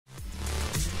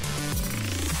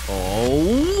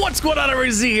What's going on,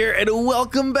 everybody? Z here, and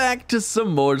welcome back to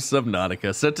some more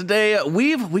Subnautica. So today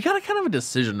we got a kind of a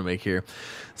decision to make here.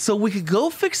 So we could go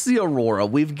fix the Aurora.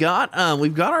 We've got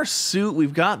our suit,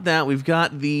 we've got that, we've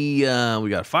got the we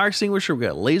got a fire extinguisher, we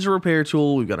got a laser repair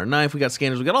tool, we've got our knife, we got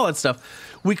scanners, we got all that stuff.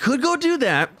 We could go do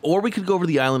that, or we could go over to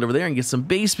the island over there and get some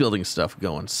base building stuff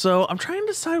going. So I'm trying to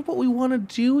decide what we want to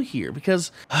do here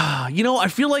because, you know, I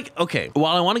feel like, okay,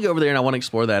 while I want to go over there and I want to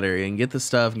explore that area and get the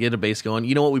stuff and get a base going,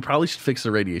 you know what, we probably should fix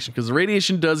the radiation because the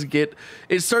radiation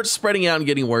it starts spreading out and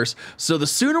getting worse. So the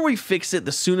sooner we fix it,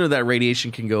 the sooner that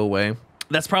radiation can go away.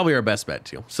 That's probably our best bet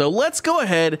too. So let's go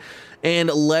ahead and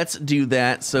let's do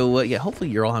that. So yeah, hopefully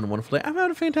you're all having a wonderful day. I'm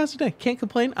having a fantastic day. Can't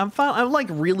complain. I'm fine. I'm like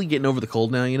really getting over the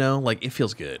cold now, you know, like it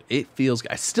feels good. It feels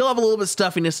good. I still have a little bit of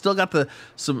stuffiness, still got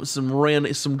some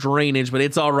drainage, but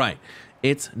it's all right.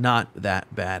 It's not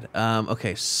that bad.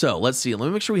 Okay, so let's see. Let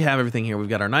me make sure we have everything here. We've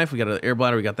got our knife, we got an air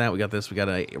bladder, we got that, we got this, we got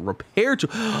a repair tool.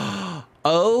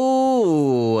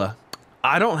 Oh,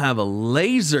 I don't have a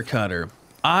laser cutter.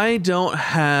 I don't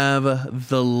have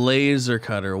the laser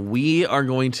cutter. We are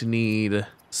going to need,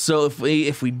 so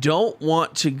if we don't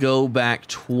want to go back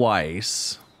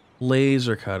twice,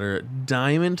 laser cutter,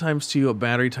 diamond times 2, a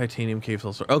battery, titanium, cave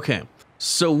filter. Okay,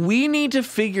 so we need to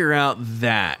figure out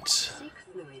that.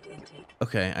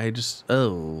 Okay, let's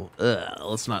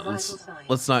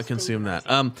not consume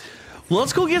that.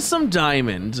 Let's go get some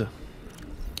diamond.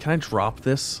 Can I drop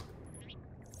this?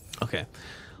 Okay.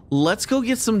 Let's go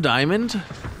get some diamond,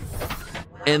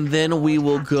 and then we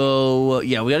will go,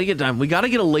 yeah, we gotta get diamond. We gotta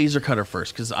get a laser cutter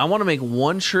first, because I want to make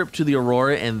one trip to the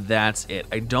Aurora, and that's it.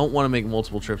 I don't want to make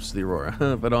multiple trips to the Aurora,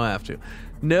 if I don't have to.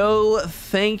 No,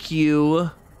 thank you.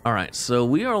 All right, so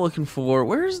we are looking for,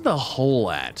 where's the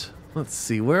hole at? Let's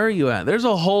see, where are you at? There's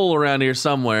a hole around here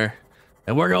somewhere,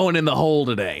 and we're going in the hole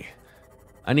today.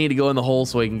 I need to go in the hole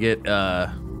so we can get,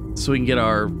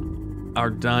 our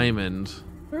diamond.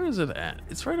 Where is it at?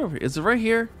 It's right over here. Is it right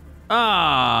here?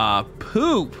 Ah,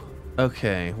 poop.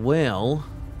 Okay, well,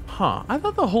 I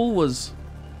thought the hole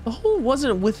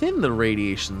wasn't within the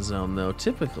radiation zone though.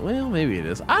 Typically, well, maybe it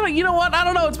is. You know what? I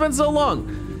don't know. It's been so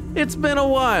long. It's been a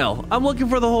while. I'm looking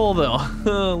for the hole though.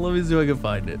 Let me see if I can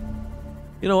find it.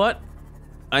 You know what?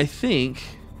 I think,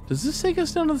 does this take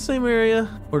us down to the same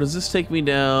area? Or does this take me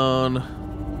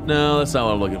down? No, that's not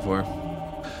what I'm looking for.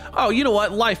 Oh, you know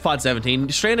what? Life pod 17,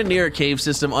 stranded near a cave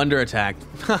system under attack.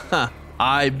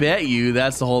 I bet you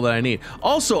that's the hole that I need.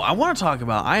 Also, I want to talk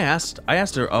about, I asked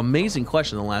an amazing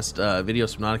question in the last video,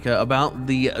 Subnautica, about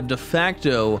the de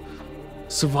facto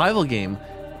survival game.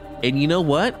 And you know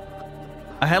what?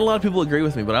 I had a lot of people agree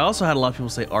with me, but I also had a lot of people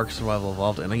say Ark Survival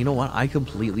Evolved. And you know what? I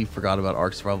completely forgot about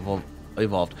Ark Survival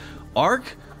Evolved.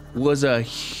 Ark was a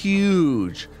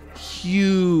huge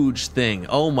thing.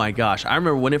 Oh my gosh, I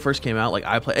remember when it first came out, like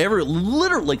I played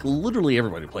literally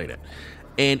everybody played it,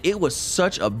 and it was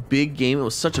such a big game. It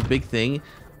was such a big thing.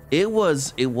 It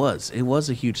was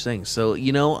a huge thing. So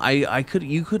you know,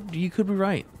 you could be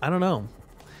right. I don't know.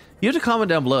 You have to comment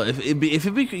down below if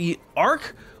it be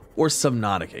Ark or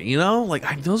Subnautica. You know,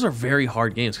 like those are very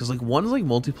hard games because like one's like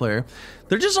multiplayer.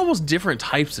 They're just almost different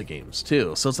types of games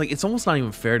too. So it's like it's almost not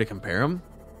even fair to compare them.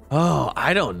 Oh,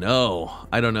 I don't know,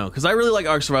 because I really like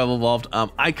Ark Survival Evolved.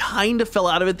 I kind of fell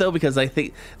out of it though because I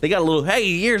think they got a little,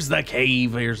 hey, here's the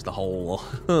cave, here's the hole.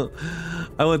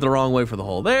 I went the wrong way for the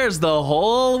hole. There's the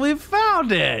hole, we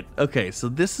found it. Okay, so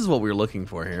this is what we were looking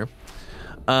for here.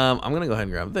 I'm gonna go ahead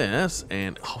and grab this,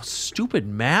 and oh, stupid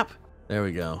map. There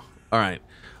we go. All right,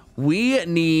 we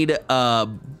need,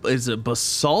 is it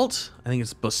basalt? I think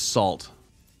it's basalt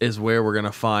is where we're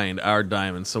gonna find our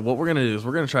diamonds. So what we're gonna do is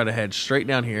we're gonna try to head straight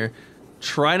down here,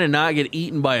 try to not get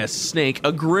eaten by a snake,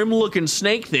 a grim looking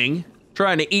snake thing,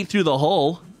 trying to eat through the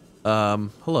hole.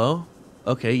 Hello.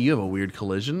 Okay, you have a weird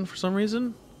collision for some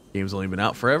reason. Game's only been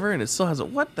out forever and it still has a,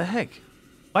 what the heck?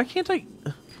 Why can't I?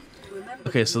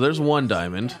 Okay, so there's one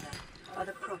diamond.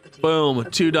 Boom,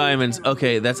 2 diamonds.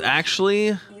 Okay, that's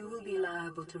actually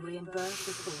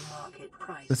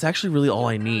really all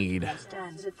I need.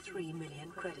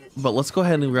 But let's go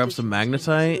ahead and grab some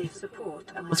magnetite.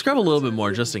 Let's grab a little bit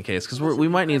more just in case, because we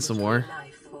might need some more.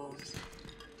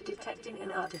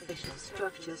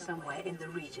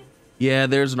 Yeah,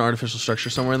 there's an artificial structure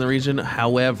somewhere in the region.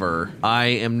 However, I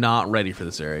am not ready for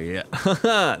this area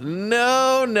yet.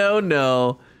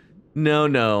 No.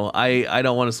 I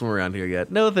don't want to swim around here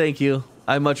yet. No, thank you.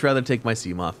 I'd much rather take my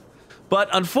sea moth. But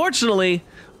unfortunately,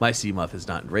 my sea moth is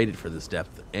not rated for this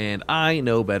depth, and I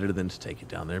know better than to take it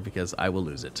down there because I will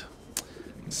lose it.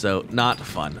 So, not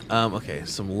fun. Okay,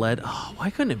 some lead. Oh, why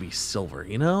couldn't it be silver,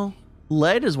 you know?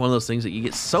 Lead is one of those things that you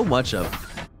get so much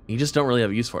of. You just don't really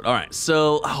have a use for it. All right,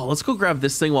 so let's go grab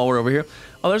this thing while we're over here.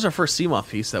 Oh, there's our first sea moth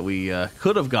piece that we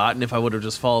could have gotten if I would have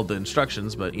just followed the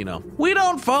instructions, but you know, we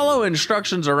don't follow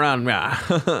instructions around.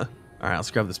 All right,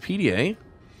 let's grab this PDA.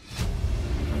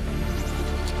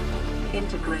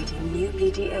 Integrating new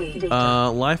PDA data.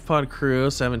 Life pod crew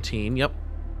 17. Yep.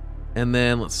 And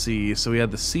then let's see. So we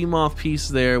had the sea moth piece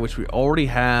there, which we already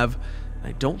have.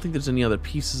 I don't think there's any other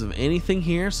pieces of anything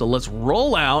here. So let's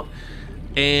roll out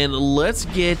and let's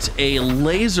get a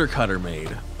laser cutter made.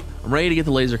 I'm ready to get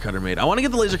the laser cutter made. I want to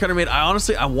get the laser cutter made.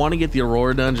 I want to get the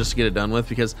Aurora done just to get it done with,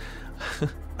 because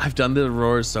I've done the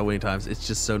Auroras so many times. It's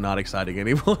just so not exciting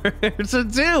anymore to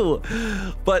do.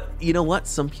 But you know what?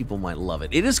 Some people might love it.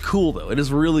 It is cool though. It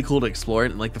is really cool to explore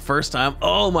it. And like the first time,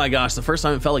 oh my gosh, the first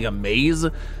time it felt like a maze.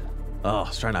 Oh, I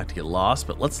was trying not to get lost,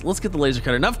 but let's get the laser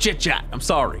cutter. Enough chit chat. I'm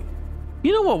sorry.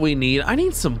 You know what we need? I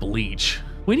need some bleach.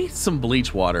 We need some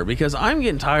bleach water, because I'm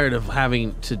getting tired of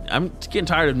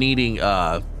needing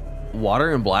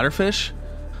water and bladderfish.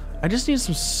 I just need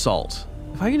some salt.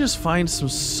 If I can just find some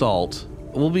salt,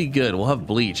 we'll be good. We'll have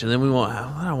bleach, and then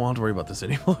I don't want to worry about this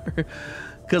anymore.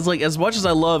 Because like, as much as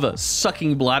I love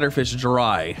sucking bladderfish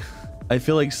dry, I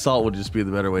feel like salt would just be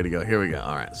the better way to go. Here we go.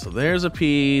 All right, so there's a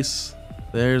piece.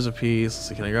 There's a piece.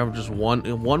 So can I grab just one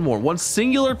more? One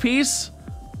singular piece?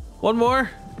 One more?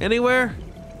 Anywhere?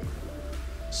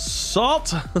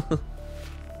 Salt?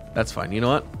 That's fine. You know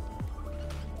what?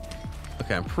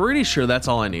 Okay, I'm pretty sure that's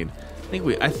all I need.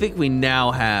 I think we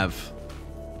now have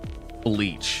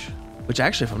bleach, which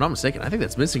actually, if I'm not mistaken, I think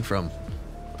that's missing from.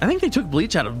 I think they took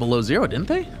bleach out of Below Zero, didn't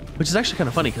they? Which is actually kind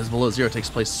of funny, because Below Zero takes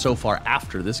place so far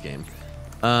after this game.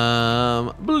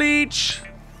 Bleach.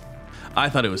 I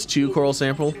thought it was 2 coral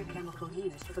sample.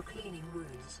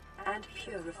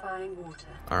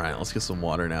 All right, let's get some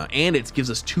water now. And it gives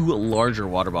us 2 larger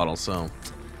water bottles, so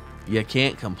you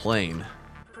can't complain.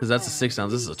 Because that's a 6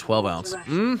 ounce, this is a 12 ounce.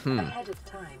 Mm-hmm. Ahead of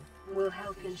time will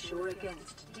help ensure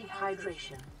against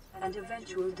dehydration and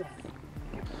eventual death.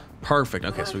 Perfect.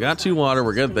 Okay, so we got 2 water,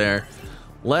 we're good there.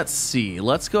 Let's see.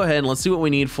 Let's go ahead and let's see what we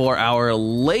need for our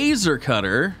laser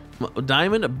cutter.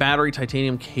 Diamond, battery,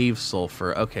 titanium, cave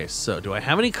sulfur. Okay, so do I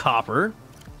have any copper?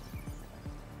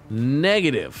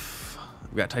 Negative.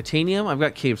 I've got titanium, I've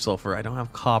got cave sulfur. I don't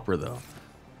have copper though.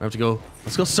 I have to go,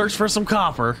 let's go search for some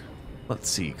copper. Let's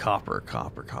see, copper.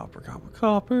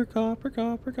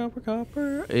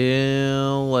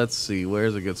 And let's see,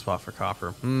 where's a good spot for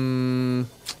copper?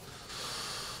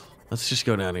 Let's just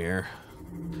go down here.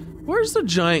 Where's the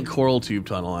giant coral tube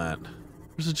tunnel at?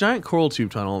 There's a giant coral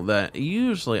tube tunnel that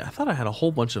usually, I thought I had a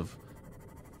whole bunch of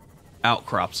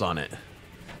outcrops on it.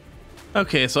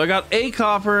 Okay, so I got a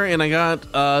copper and I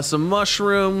got some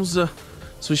mushrooms. So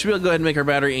we should be able to go ahead and make our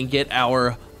battery and get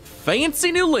our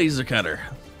fancy new laser cutter.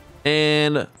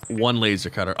 And 1 laser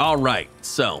cutter. All right,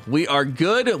 so we are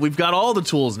good. We've got all the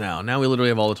tools now. Now we literally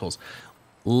have all the tools.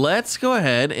 Let's go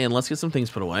ahead and let's get some things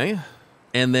put away.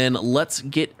 And then let's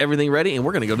get everything ready and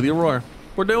we're gonna go to the Aurora.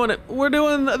 We're doing it. We're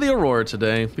doing the Aurora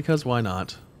today, because why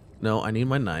not? No, I need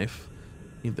my knife.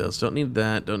 Need those. Don't need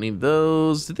that. Don't need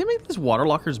those. Did they make these water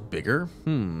lockers bigger?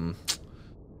 I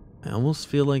almost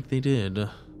feel like they did.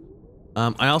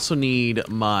 I also need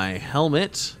my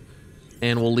helmet,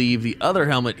 and we'll leave the other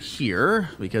helmet here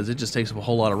because it just takes up a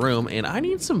whole lot of room, and I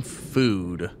need some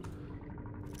food.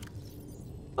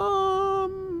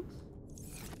 You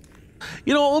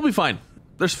know what? We'll be fine.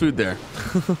 There's food there.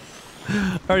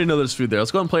 I already know there's food there. Let's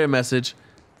go and play a message,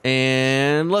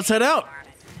 and let's head out.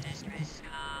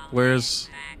 Where's...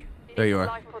 There you are.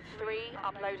 Life pod 3,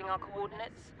 uploading our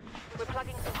coordinates. We're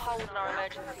plugging some holes in our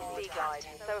emergency sea guide,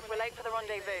 so if we're late for the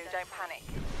rendezvous, don't panic.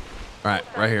 All right,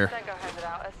 right here. Don't go home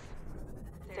without us.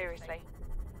 Seriously.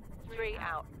 3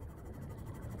 out.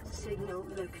 Signal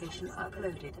location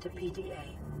uploaded to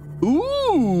PDA.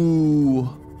 Ooh!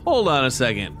 Hold on a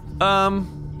second.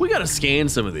 We gotta scan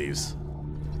some of these.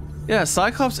 Yeah,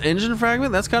 Cyclops engine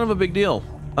fragment, that's kind of a big deal.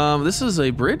 This is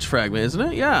a bridge fragment, isn't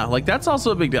it? Yeah, like that's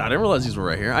also a big deal. I didn't realize these were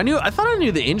right here. I thought I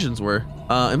knew the engines were.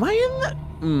 Am I in that?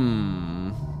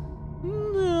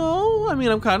 No, I mean,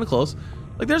 I'm kind of close.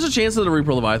 Like there's a chance that the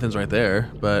Reaper Leviathan's right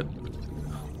there, but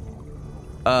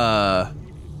wow.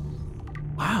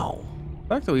 The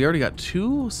fact that we already got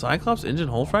 2 Cyclops engine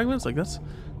hull fragments, like that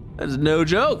is no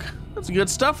joke. That's good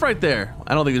stuff right there.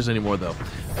 I don't think there's any more though,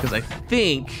 because I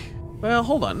think, well,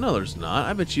 hold on. No, there's not.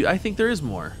 I think there is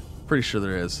more. Pretty sure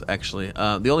there is, actually.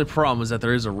 The only problem is that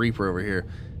there is a Reaper over here.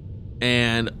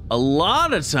 And a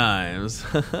lot of times,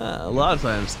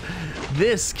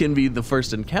 this can be the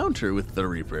first encounter with the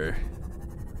Reaper.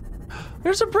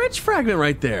 There's a bridge fragment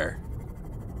right there.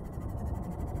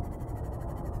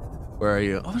 Where are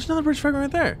you? Oh, there's another bridge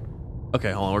fragment right there.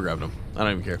 Okay, hold on, we're grabbing them. I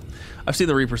don't even care. I've seen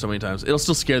the Reaper so many times. It'll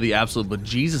still scare the absolute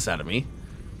bejesus out of me.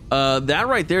 That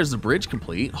right there is the bridge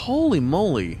complete. Holy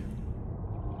moly.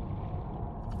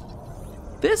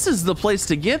 This is the place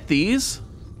to get these.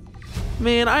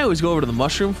 Man, I always go over to the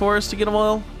mushroom forest to get them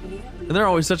all. And they're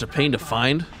always such a pain to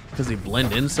find because they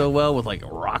blend in so well with like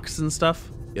rocks and stuff.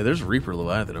 Yeah, there's Reaper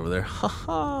Leviathan over there.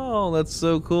 Oh, that's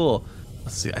so cool.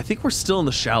 Let's see. I think we're still in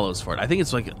the shallows for it. I think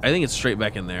it's straight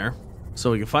back in there. So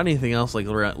we can find anything else like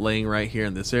laying right here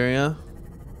in this area.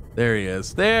 There he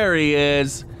is. There he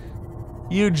is.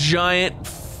 You giant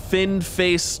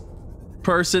fin-faced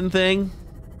person thing.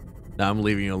 Nah, I'm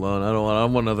leaving you alone. I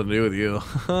don't want nothing to do with you.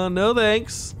 No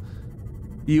thanks.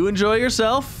 You enjoy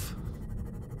yourself.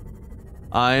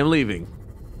 I am leaving.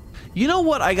 You know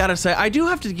what I gotta say? I do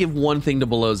have to give one thing to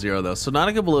Below Zero though.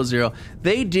 Subnautica Below Zero,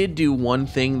 they did do one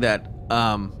thing that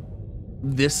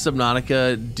this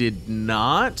Subnautica did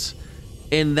not,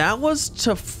 and that was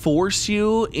to force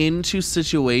you into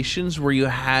situations where you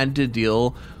had to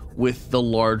deal with the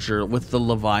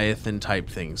Leviathan type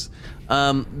things.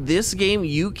 This game,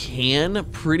 you can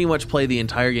pretty much play the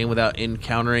entire game without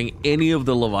encountering any of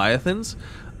the Leviathans,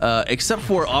 except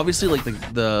for obviously like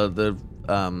the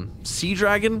sea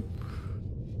dragon.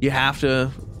 You have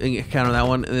to encounter that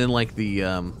one, and then like the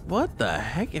what the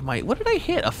heck what did I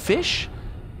hit? A fish?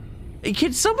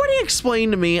 Can somebody explain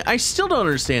to me? I still don't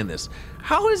understand this.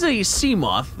 How is a sea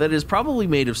moth that is probably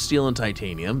made of steel and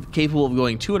titanium, capable of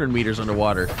going 200 meters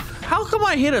underwater, how come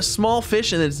I hit a small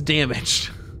fish and it's damaged?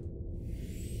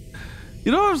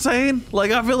 You know what I'm saying?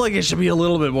 Like, I feel like it should be a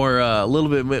little bit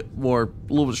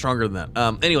stronger than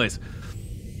that. Anyways,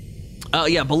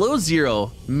 yeah, Below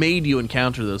Zero made you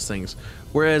encounter those things.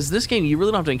 Whereas this game, you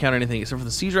really don't have to encounter anything except for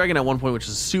the Sea Dragon at one point, which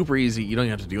is super easy. You don't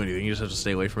even have to do anything. You just have to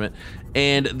stay away from it.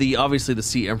 And obviously the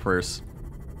Sea Emperors.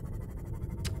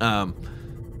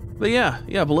 But yeah,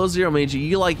 Below Zero made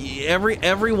you like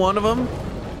every one of them,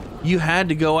 you had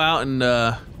to go out and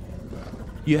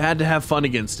you had to have fun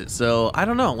against it. So I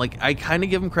don't know, like I kind of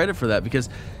give them credit for that because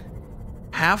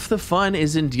half the fun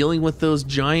is in dealing with those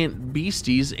giant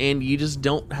beasties, and you just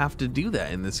don't have to do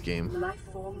that in this game. Life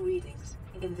form readings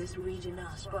in this region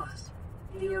are sparse.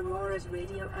 The Aurora's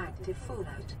radioactive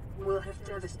fallout will have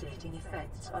devastating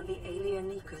effects on the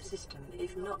alien ecosystem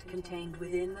if not contained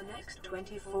within the next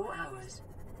 24 hours.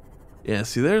 Yeah,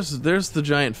 see, there's the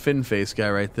giant fin face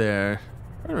guy right there.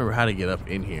 I don't remember how to get up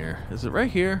in here. Is it right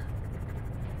here?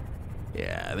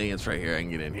 Yeah, I think it's right here. I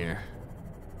can get in here.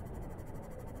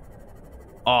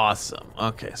 Awesome.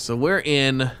 Okay, so we're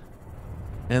in,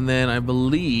 and then I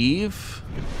believe.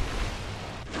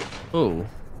 Oh.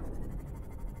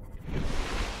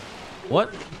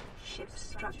 What?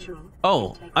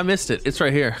 Oh, I missed it. It's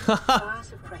right here. Fire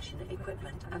suppression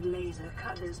equipment and laser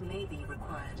cutters may be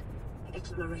required.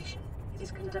 Exploration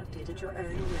is conducted at your own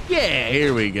risk. Yeah,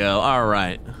 here we go. All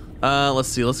right. Let's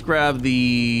see. Let's grab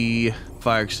the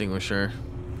fire extinguisher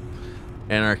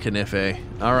and our canife.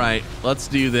 All right, let's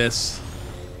do this.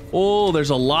 Oh, there's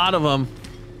a lot of them.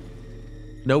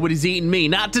 Nobody's eating me.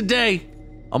 Not today.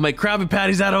 I'll make Krabby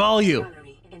Patties out of all you.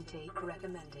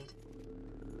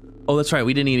 Oh, that's right.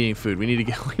 We didn't eat any food. We need to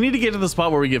get to the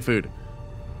spot where we get food.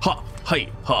 Ha, hey,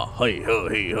 ha, hey, ho,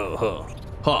 hey, ho, ho.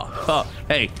 Ha, ha.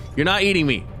 Hey, you're not eating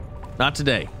me. Not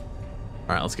today.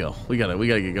 All right, let's go. We gotta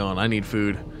get going. I need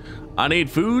food. I need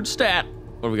food stat.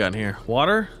 What do we got in here?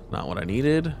 Water? Not what I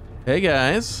needed. Hey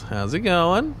guys, how's it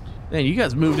going? Man, you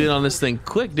guys moved in on this thing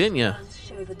quick, didn't you?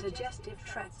 Show the digestive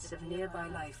tracts of nearby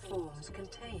life forms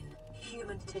contain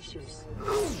human tissues.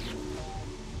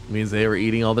 Means they were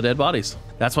eating all the dead bodies.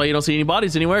 That's why you don't see any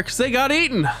bodies anywhere, because they got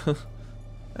eaten.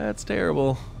 That's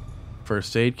terrible.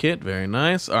 First aid kit, very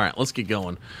nice. All right, let's get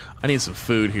going. I need some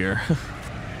food here.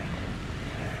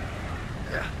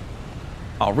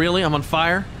 Oh, really? I'm on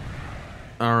fire?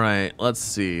 All right, let's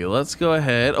see. Let's go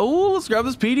ahead. Oh, let's grab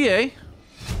this PDA.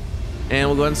 And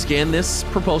we'll go ahead and scan this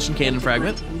propulsion cannon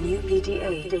fragment. New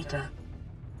PDA data.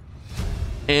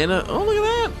 And, oh, look at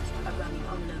that.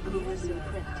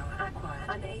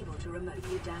 Unable to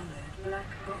remotely download black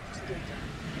box data.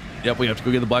 Yep, we have to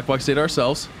go get the black box data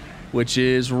ourselves, which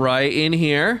is right in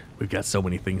here. We've got so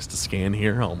many things to scan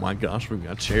here. Oh my gosh, we've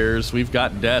got chairs, we've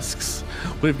got desks,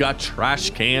 we've got trash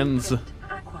cans.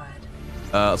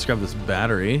 Let's grab this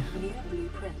battery. New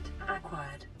blueprint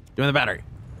acquired. Give me the battery.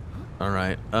 All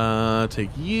right,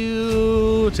 take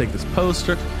this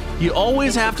poster. You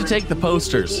always have to take the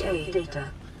posters.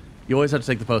 You always have to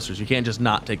take the posters. You can't just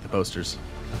not take the posters.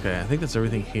 Okay, I think that's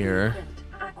everything here.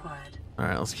 All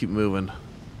right, let's keep moving.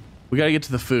 We gotta get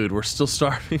to the food. We're still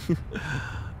starving.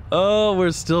 Oh,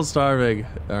 we're still starving.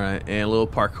 All right, and a little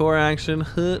parkour action.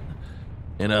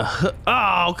 And a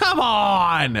oh, come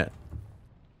on! I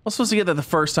was supposed to get that the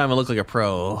first time I looked like a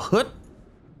pro.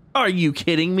 Are you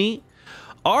kidding me?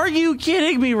 Are you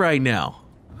kidding me right now?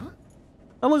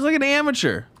 I look like an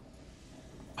amateur.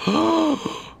 I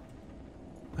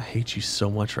hate you so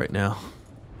much right now.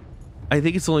 I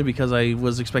think it's only because I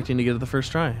was expecting to get it the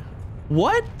first try.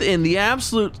 What in the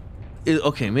absolute...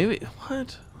 Okay, maybe...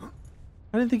 What?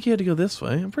 I didn't think you had to go this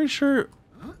way. I'm pretty sure...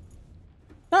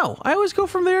 No, I always go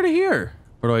from there to here.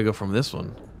 Or do I go from this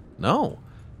one? No.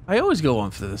 I always go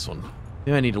on for this one.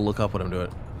 Maybe I need to look up what I'm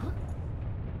doing.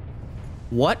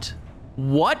 What?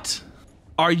 What?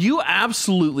 Are you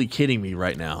absolutely kidding me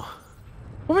right now?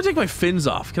 What if I take my fins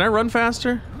off? Can I run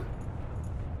faster?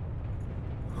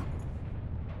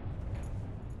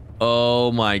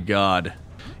 Oh my god.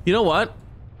 You know what?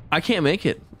 I can't make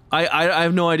it. I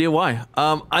have no idea why.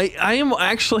 I am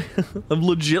actually I'm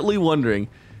legitimately wondering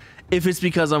if it's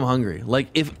because I'm hungry.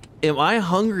 Like am I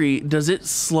hungry, does it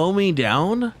slow me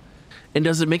down? And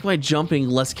does it make my jumping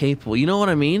less capable? You know what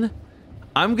I mean?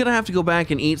 I'm gonna have to go back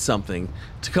and eat something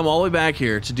to come all the way back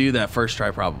here to do that first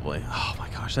try probably. Oh my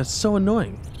gosh, that's so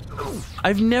annoying.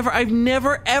 I've never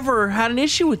ever had an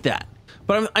issue with that.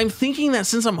 But I'm thinking that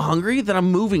since I'm hungry that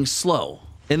I'm moving slow.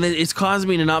 And that it's causing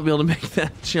me to not be able to make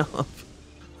that jump.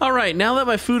 All right, now that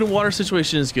my food and water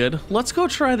situation is good, let's go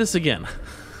try this again.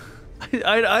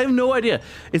 I have no idea.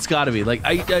 It's gotta be like,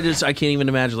 I can't even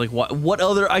imagine like what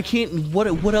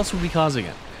else would be causing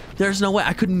it? There's no way.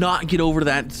 I could not get over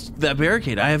that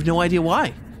barricade. I have no idea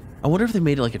why. I wonder if they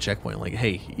made it like a checkpoint. Like,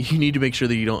 hey, you need to make sure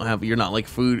that you're not like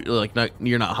food, like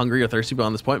you're not hungry or thirsty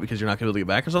beyond this point because you're not gonna be able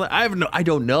to get back or something. I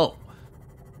don't know.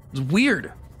 It's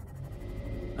weird.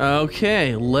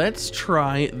 Okay, let's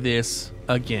try this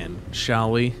again,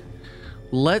 shall we?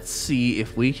 Let's see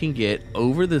if we can get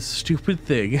over this stupid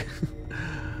thing.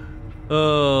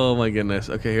 Oh my goodness.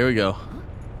 Okay, here we go.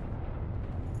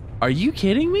 Are you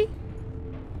kidding me?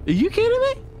 Are you kidding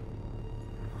me?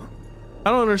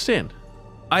 I don't understand.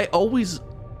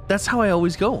 That's how I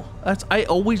always go. I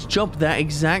always jump that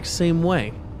exact same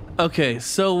way. Okay,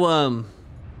 so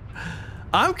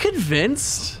I'm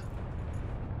convinced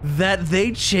that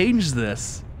they changed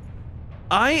this.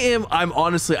 I'm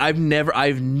honestly, I've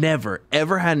never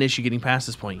ever had an issue getting past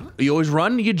this point. You always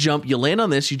run, you jump, you land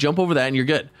on this, you jump over that, and you're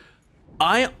good.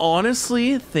 I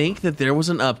honestly think that there was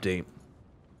an update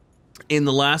in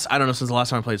the last, I don't know, since the last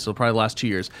time I played, so probably the last 2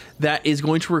 years, that is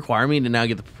going to require me to now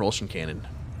get the propulsion cannon.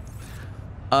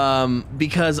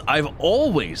 Because I've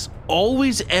always,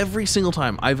 every single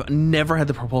time, I've never had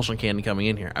the propulsion cannon coming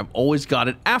in here. I've always got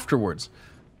it afterwards.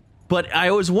 But I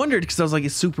always wondered, because I was like,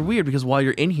 it's super weird, because while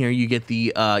you're in here, you get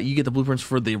the blueprints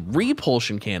for the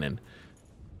repulsion cannon.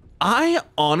 I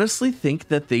honestly think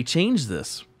that they changed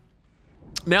this.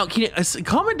 Now, can you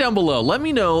comment down below? Let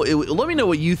me know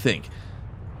what you think.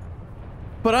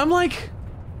 But I'm like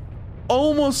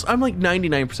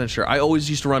 99% sure. I always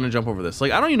used to run and jump over this.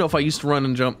 Like, I don't even know if I used to run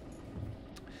and jump.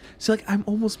 See, like, I'm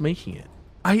almost making it.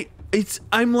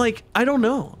 I'm like, I don't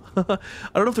know. I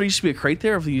don't know if there used to be a crate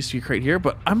there, or if there used to be a crate here,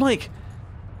 but I'm like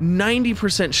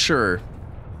 90% sure.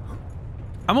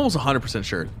 I'm almost 100%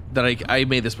 sure that I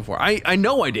made this before. I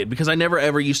know I did, because I never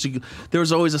ever used to. There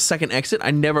was always a second exit.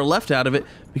 I never left out of it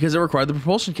because it required the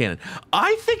propulsion cannon.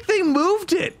 I think they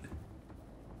moved it.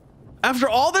 After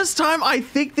all this time, I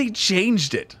think they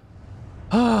changed it.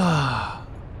 I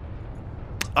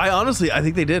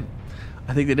think they did.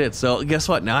 I think they did. So guess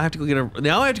what? Now I have to go get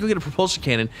a propulsion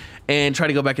cannon and try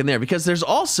to go back in there, because there's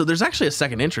actually a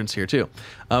second entrance here too.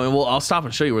 And I'll stop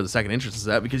and show you where the second entrance is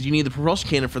at, because you need the propulsion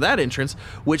cannon for that entrance,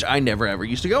 which I never ever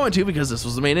used to go into because this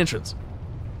was the main entrance.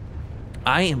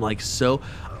 I am like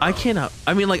I cannot.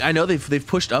 I mean, like, I know they've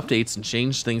pushed updates and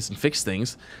changed things and fixed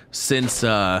things since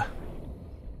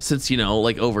you know,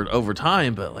 like over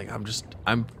time, but like I'm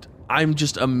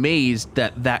just amazed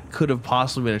that could have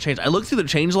possibly been a change. I looked through the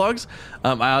change logs.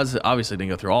 I obviously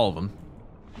didn't go through all of them,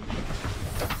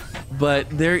 but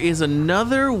there is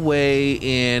another way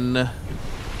in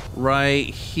right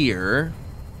here.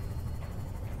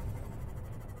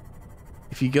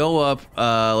 If you go up,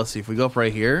 let's see, if we go up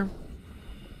right here.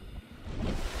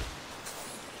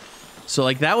 So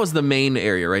like that was the main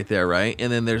area right there, right? And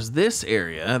then there's this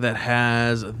area that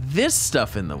has this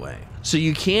stuff in the way. So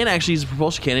you can actually use a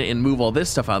propulsion cannon and move all this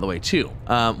stuff out of the way too,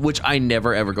 which I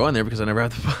never ever go in there because I never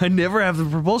have the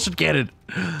propulsion cannon.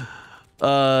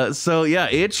 So yeah,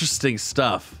 interesting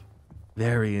stuff.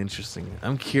 Very interesting.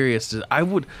 I'm curious. I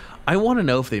want to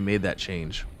know if they made that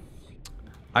change.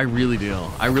 I really do.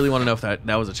 I really want to know if that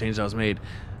was a change that was made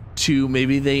to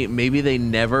maybe they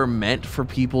never meant for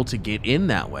people to get in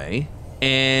that way,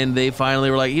 and they finally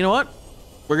were like, you know what,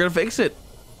 we're gonna fix it.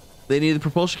 They need the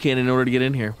propulsion cannon in order to get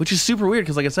in here, which is super weird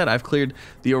because, like I said, I've cleared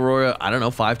the Aurora, I don't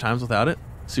know, 5 times without it.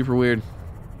 Super weird.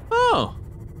 Oh,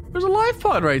 there's a life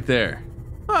pod right there.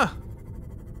 Huh.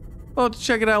 I'll have to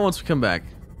check it out once we come back.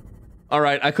 All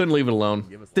right, I couldn't leave it alone.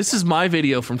 This is my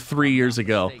video from 3 years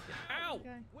ago.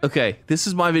 Okay, this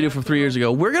is my video from 3 years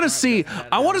ago. We're gonna see,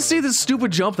 I wanna see this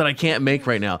stupid jump that I can't make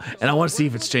right now, and I wanna see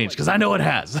if it's changed, because I know it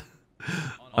has.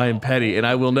 I am petty, and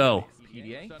I will know.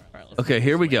 Okay,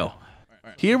 here we go.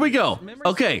 Here we go.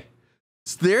 Okay.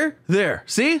 It's there.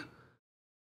 See?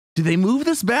 Did they move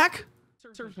this back?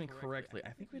 Serves me correctly. I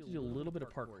think we have to do a little bit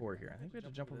of parkour here. I think we have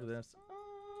to jump over this.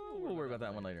 Oh, we'll worry about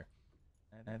that one later.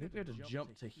 And I think we have to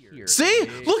jump to here. See?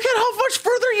 Look at how much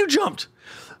further you jumped.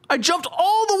 I jumped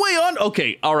all the way on.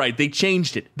 Okay, all right. They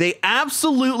changed it. They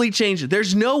absolutely changed it.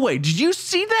 There's no way. Did you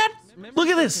see that? Look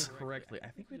at this.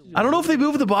 I don't know if they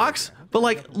moved the box, but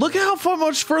like, look at how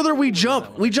much further we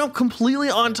jump. We jump completely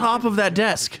on top of that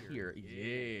desk.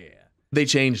 They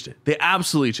changed it. They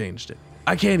absolutely changed it.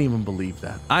 I can't even believe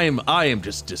that. I am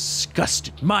just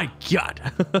disgusted. My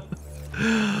God.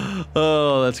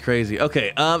 Oh, that's crazy.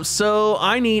 Okay, so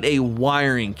I need a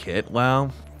wiring kit.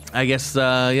 Well, I guess,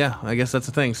 yeah, I guess that's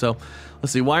a thing. So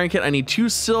let's see, wiring kit. I need 2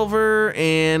 silver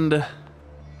and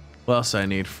what else do I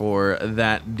need for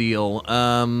that deal?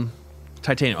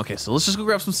 Titanium. Okay, so let's just go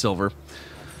grab some silver.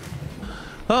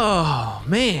 Oh,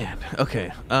 man.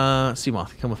 Okay,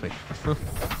 Seamoth, come with me.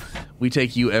 We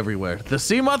take you everywhere. The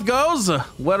Seamoth goes,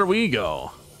 where do we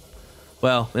go?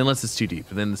 Well, unless it's too deep,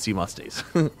 and then the Seamoth stays.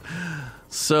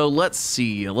 So let's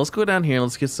see. Let's go down here.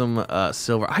 Let's get some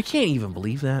silver. I can't even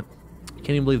believe that. I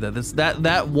can't even believe that.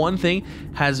 That one thing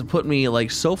has put me like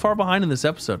so far behind in this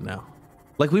episode now.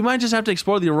 Like, we might just have to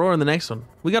explore the Aurora in the next one.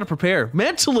 We got to prepare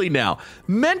mentally now.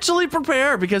 Mentally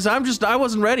prepare, because I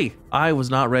wasn't ready. I was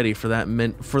not ready for that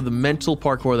for the mental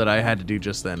parkour that I had to do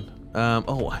just then.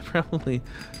 Oh, I probably.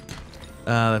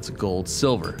 That's gold,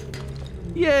 silver.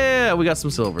 Yeah, we got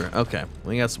some silver. Okay,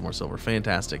 we got some more silver.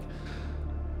 Fantastic.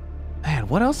 Man,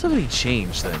 what else have they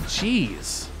changed then?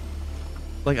 Jeez.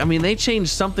 Like, I mean, they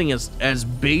changed something as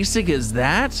basic as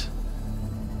that?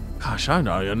 Gosh, I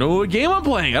don't even know what game I'm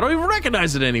playing. I don't even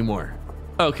recognize it anymore.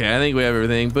 Okay, I think we have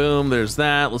everything. Boom, there's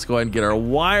that. Let's go ahead and get our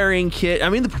wiring kit. I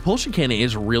mean, the propulsion cannon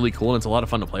is really cool and it's a lot of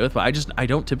fun to play with, but I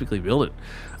don't typically build it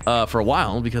for a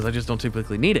while because I just don't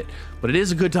typically need it. But it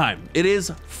is a good time. It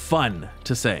is fun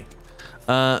to say.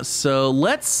 So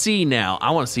let's see now.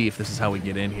 I want to see if this is how we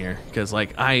get in here, because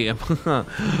like I am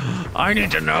I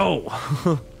need to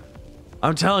know.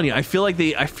 I'm telling you, I feel like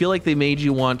they made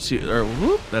you want to, or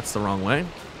whoop, that's the wrong way.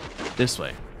 This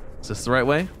way. Is this the right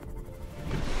way?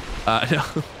 No.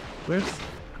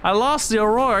 I lost the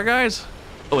Aurora, guys.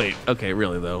 Oh wait, okay,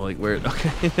 really though, like where,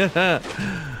 okay.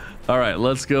 All right,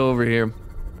 let's go over here.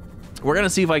 We're gonna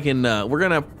see if I can, we're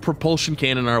gonna propulsion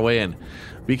cannon our way in.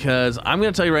 Because I'm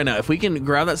going to tell you right now, if we can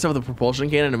grab that stuff with a propulsion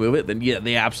cannon and move it, then yeah,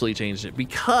 they absolutely changed it.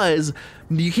 Because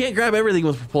you can't grab everything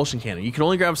with propulsion cannon. You can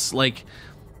only grab like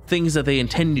things that they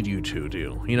intended you to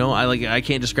do. You know, I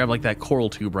can't just grab like that coral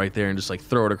tube right there and just like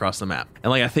throw it across the map. And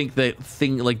like I think that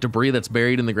thing like debris that's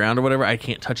buried in the ground or whatever, I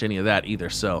can't touch any of that either.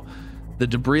 So the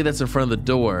debris that's in front of the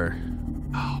door.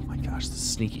 Oh my gosh, the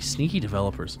sneaky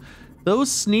developers.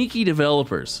 Those sneaky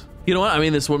developers. You know what? I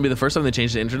mean, this wouldn't be the first time they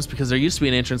changed the entrance, because there used to be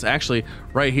an entrance actually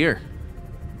right here.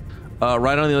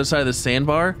 Right on the other side of the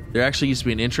sandbar, there actually used to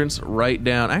be an entrance right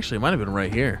down. Actually, it might have been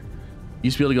right here. You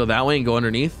used to be able to go that way and go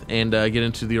underneath and get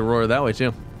into the Aurora that way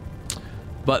too.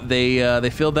 But they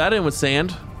filled that in with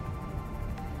sand.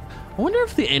 I wonder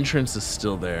if the entrance is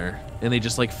still there and they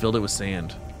just like filled it with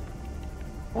sand.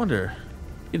 I wonder,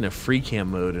 get in a free cam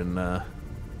mode and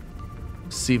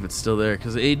see if it's still there,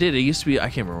 because it did. It used to be, I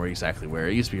can't remember exactly where.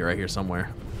 It used to be right here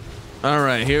somewhere. All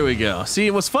right, here we go.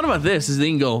 See, what's fun about this is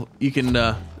you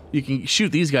can shoot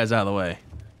these guys out of the way.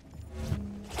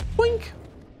 Boink.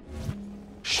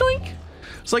 Shoink.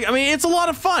 It's like, I mean, it's a lot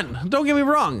of fun. Don't get me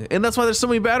wrong. And that's why there's so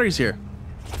many batteries here.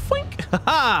 Boink.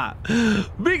 Ha!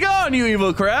 Be gone, you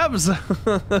evil crabs.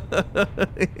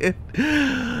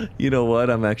 You know what?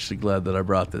 I'm actually glad that I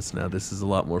brought this now. This is a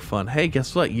lot more fun. Hey,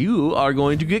 guess what? You are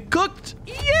going to get cooked.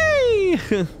 Yay!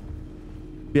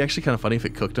 Be actually kind of funny if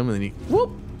it cooked him and then he,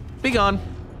 whoop, be gone.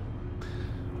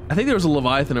 I think there was a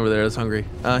Leviathan over there that's hungry.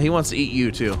 He wants to eat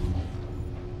you too.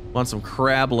 Want some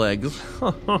crab legs.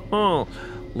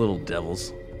 Little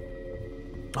devils.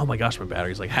 Oh my gosh, my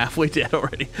battery's like halfway dead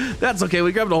already. That's okay,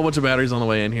 we grabbed a whole bunch of batteries on the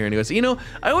way in here anyways. You know,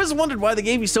 I always wondered why they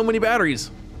gave you so many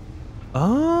batteries.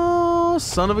 Oh,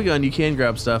 son of a gun, you can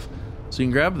grab stuff. So you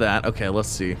can grab that. Okay, let's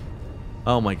see.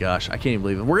 Oh my gosh, I can't even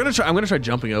believe it. I'm gonna try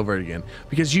jumping over it again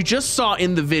because you just saw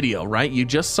in the video, right? You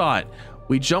just saw it.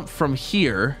 We jumped from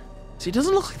here. See, it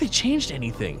doesn't look like they changed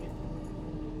anything.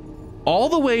 All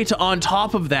the way to on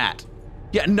top of that.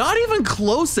 Yeah, not even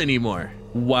close anymore.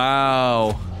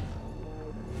 Wow.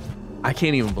 I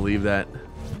can't even believe that.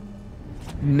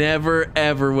 Never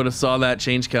ever would have saw that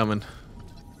change coming.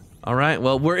 All right,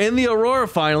 well, we're in the Aurora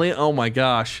finally. Oh my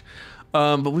gosh.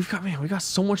 But we got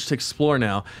so much to explore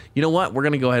now. You know what? We're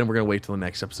gonna go ahead and we're gonna wait till the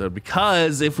next episode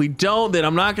because if we don't, then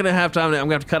I'm not gonna have time. I'm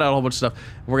gonna have to cut out a whole bunch of stuff.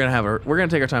 We're gonna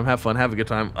take our time, have fun, have a good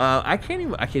time. I can't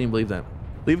even believe that.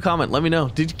 Leave a comment. Let me know.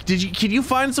 Can you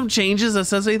find some changes that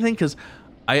says anything? Because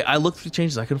I looked through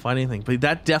changes, I couldn't find anything. But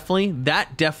that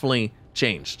definitely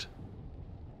changed.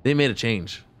 They made a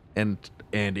change, and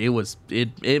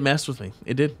it messed with me.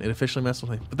 It did. It officially messed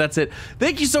with me. But that's it.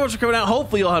 Thank you so much for coming out.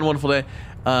 Hopefully you all had a wonderful day.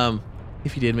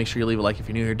 If you did, make sure you leave a like if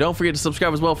you're new here. Don't forget to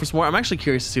subscribe as well for some more. I'm actually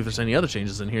curious to see if there's any other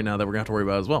changes in here now that we're gonna have to worry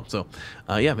about as well. So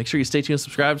yeah, make sure you stay tuned and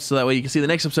subscribe so that way you can see the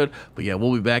next episode. But yeah,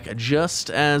 we'll be back just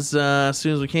as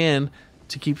soon as we can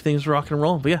to keep things rocking and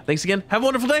rolling. But yeah, thanks again. Have a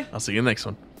wonderful day. I'll see you in the next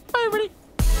one. Bye, everybody.